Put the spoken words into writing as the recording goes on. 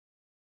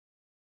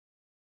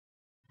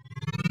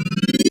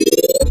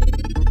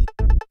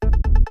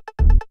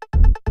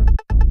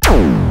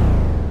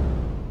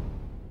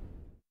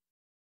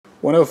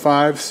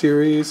105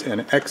 series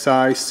and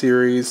XI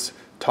series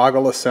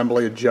toggle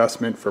assembly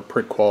adjustment for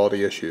print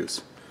quality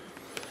issues.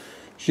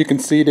 As you can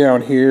see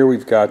down here,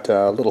 we've got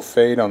a little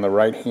fade on the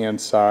right hand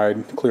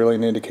side, clearly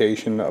an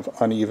indication of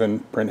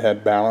uneven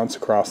printhead balance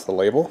across the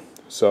label.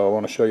 So I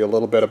want to show you a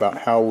little bit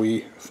about how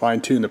we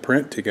fine-tune the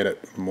print to get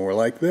it more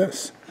like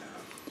this.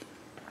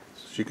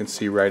 As you can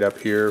see right up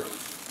here,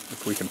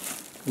 if we can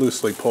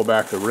loosely pull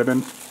back the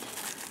ribbon,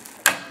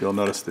 you'll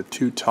notice the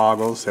two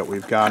toggles that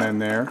we've got in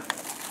there.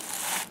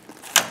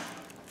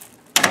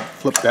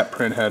 Flip that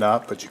print head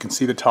up, but you can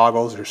see the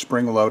toggles are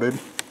spring loaded,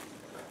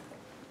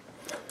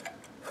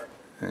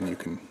 and you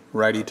can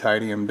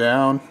righty-tighty them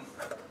down.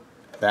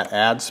 That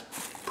adds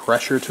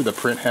pressure to the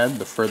print head.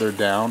 The further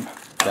down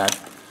that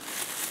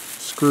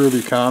screw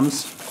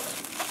becomes,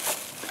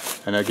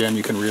 and again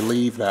you can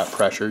relieve that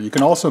pressure. You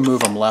can also move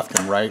them left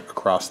and right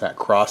across that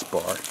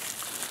crossbar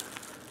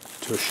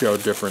to show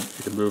different.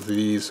 You can move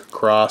these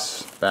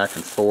across, back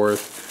and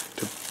forth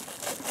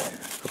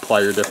to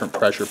apply your different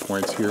pressure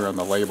points here on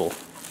the label.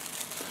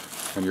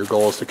 And your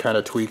goal is to kind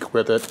of tweak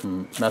with it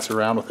and mess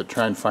around with it,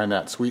 try and find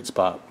that sweet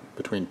spot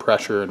between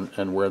pressure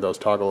and where those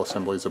toggle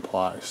assemblies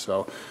apply.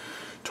 So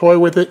toy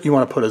with it. You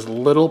want to put as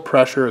little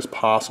pressure as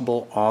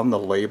possible on the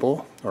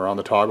label or on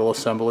the toggle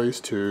assemblies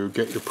to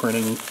get your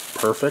printing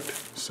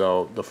perfect.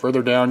 So the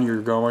further down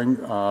you're going,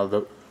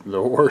 the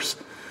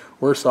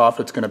worse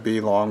off it's going to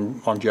be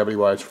longevity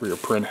wise for your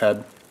print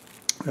head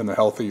and the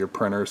health of your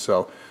printer.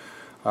 So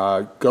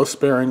go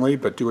sparingly,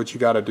 but do what you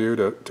got to do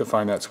to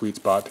find that sweet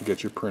spot to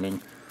get your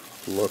printing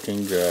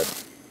looking good.